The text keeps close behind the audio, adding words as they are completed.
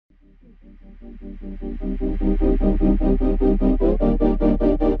What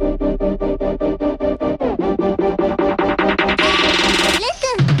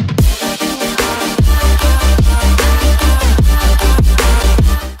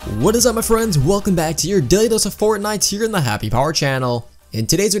is up, my friends? Welcome back to your daily dose of Fortnite here in the Happy Power channel. In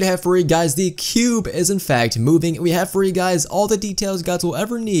today's video, we have for you guys, the cube is in fact moving. We have for you guys all the details you guys will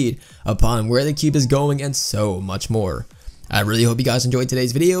ever need upon where the cube is going and so much more. I really hope you guys enjoyed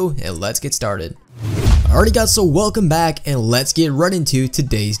today's video, and let's get started. Alrighty guys, so welcome back, and let's get right into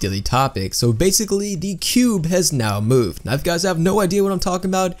today's daily topic. So basically, the cube has now moved. Now if you guys have no idea what I'm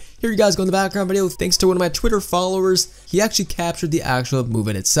talking about, here you guys go in the background video. Thanks to one of my Twitter followers, he actually captured the actual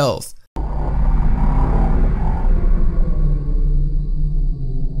movement itself.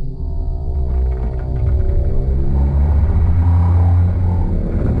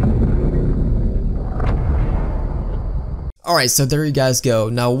 Alright, so there you guys go.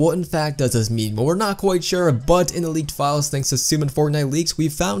 Now what in fact does this mean? Well, we're not quite sure, but in the leaked files, thanks to Summon Fortnite leaks, we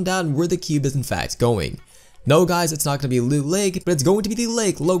found out where the cube is in fact going. No guys, it's not going to be Loot Lake, but it's going to be the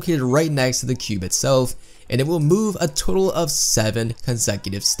lake located right next to the cube itself, and it will move a total of 7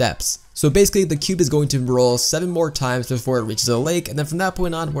 consecutive steps. So basically, the cube is going to roll 7 more times before it reaches a lake, and then from that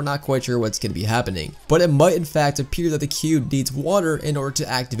point on, we're not quite sure what's going to be happening. But it might in fact appear that the cube needs water in order to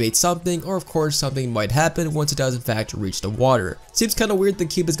activate something, or of course something might happen once it does in fact reach the water. Seems kind of weird the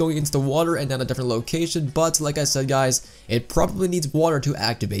cube is going into the water and not a different location, but like I said guys, it probably needs water to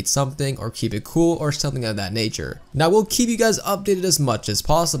activate something or keep it cool or something of that nature. Now we'll keep you guys updated as much as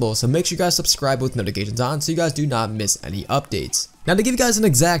possible, so make sure you guys subscribe with notifications on so you guys do not miss any updates. Now to give you guys an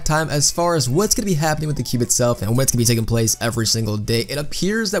exact time as far as what's going to be happening with the cube itself and what's going to be taking place every single day, it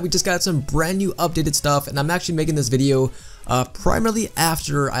appears that we just got some brand new updated stuff, and I'm actually making this video primarily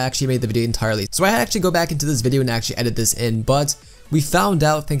after I actually made the video entirely. So I had to actually go back into this video and actually edit this in, but we found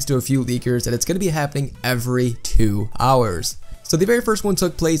out thanks to a few leakers that it's going to be happening every 2 hours. So the very first one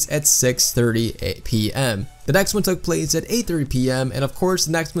took place at 6:30 p.m. The next one took place at 8:30 p.m. and of course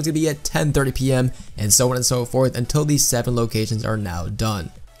the next one's gonna be at 10:30 p.m. and so on and so forth until these 7 locations are now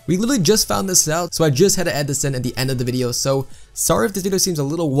done. We literally just found this out, so I just had to add this in at the end of the video, so sorry if this video seems a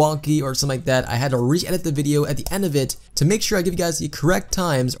little wonky or something like that. I had to re-edit the video at the end of it to make sure I give you guys the correct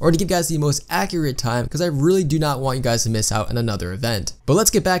times or to give you guys the most accurate time, because I really do not want you guys to miss out on another event. But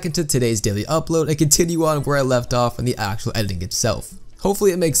let's get back into today's daily upload and continue on where I left off in the actual editing itself.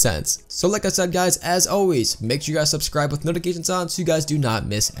 Hopefully it makes sense. So like I said guys, as always, make sure you guys subscribe with notifications on so you guys do not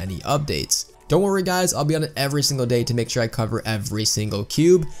miss any updates. Don't worry guys, I'll be on it every single day to make sure I cover every single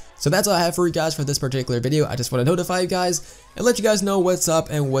cube. So that's all I have for you guys for this particular video. I just want to notify you guys and let you guys know what's up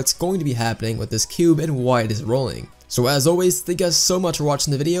and what's going to be happening with this cube and why it is rolling. So as always, thank you guys so much for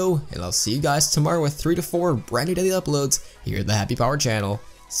watching the video, and I'll see you guys tomorrow with 3 to 4 brand new daily uploads here at the Happy Power channel.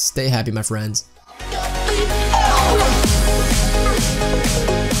 Stay happy, my friends.